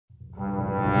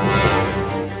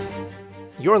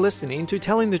You're listening to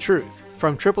Telling the Truth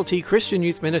from Triple T Christian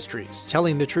Youth Ministries,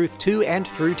 telling the truth to and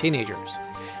through teenagers.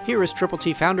 Here is Triple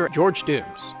T founder George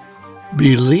Dooms.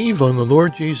 Believe on the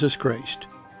Lord Jesus Christ.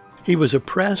 He was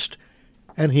oppressed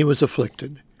and he was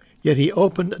afflicted, yet he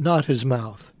opened not his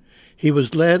mouth. He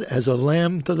was led as a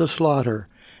lamb to the slaughter,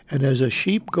 and as a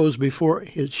sheep goes before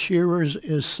its shearers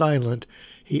is silent,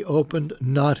 he opened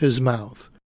not his mouth.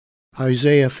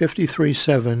 Isaiah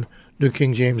 53:7, New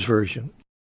King James Version.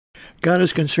 God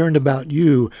is concerned about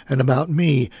you and about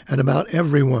me and about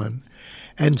everyone,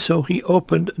 and so he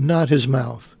opened not his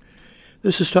mouth.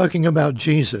 This is talking about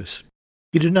Jesus.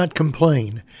 He did not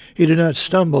complain. He did not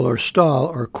stumble or stall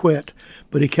or quit,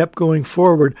 but he kept going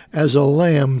forward as a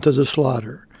lamb to the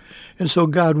slaughter. And so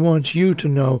God wants you to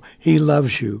know he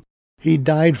loves you. He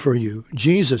died for you.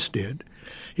 Jesus did.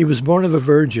 He was born of a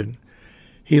virgin.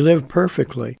 He lived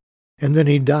perfectly, and then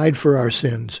he died for our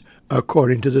sins,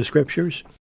 according to the Scriptures.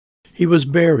 He was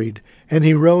buried, and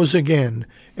he rose again,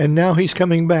 and now he's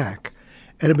coming back,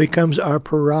 and it becomes our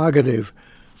prerogative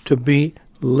to be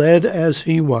led as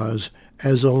he was,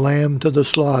 as a lamb to the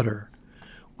slaughter.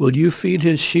 Will you feed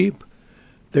his sheep?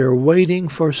 They're waiting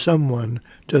for someone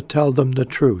to tell them the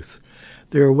truth.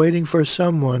 They're waiting for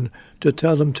someone to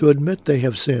tell them to admit they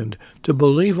have sinned, to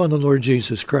believe on the Lord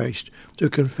Jesus Christ, to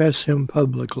confess him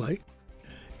publicly.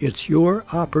 It's your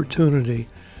opportunity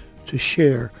to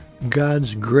share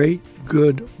God's great,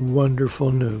 good,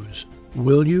 wonderful news.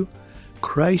 Will you?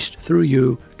 Christ through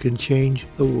you can change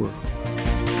the world.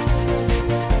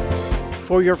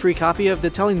 For your free copy of the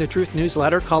Telling the Truth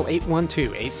newsletter, call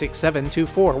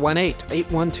 812-867-2418,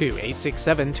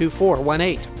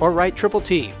 812-867-2418, or write Triple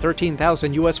T,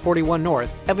 13,000 U.S. 41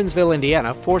 North, Evansville,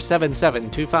 Indiana,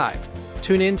 47725.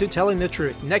 Tune in to Telling the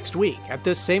Truth next week at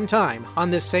this same time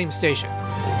on this same station.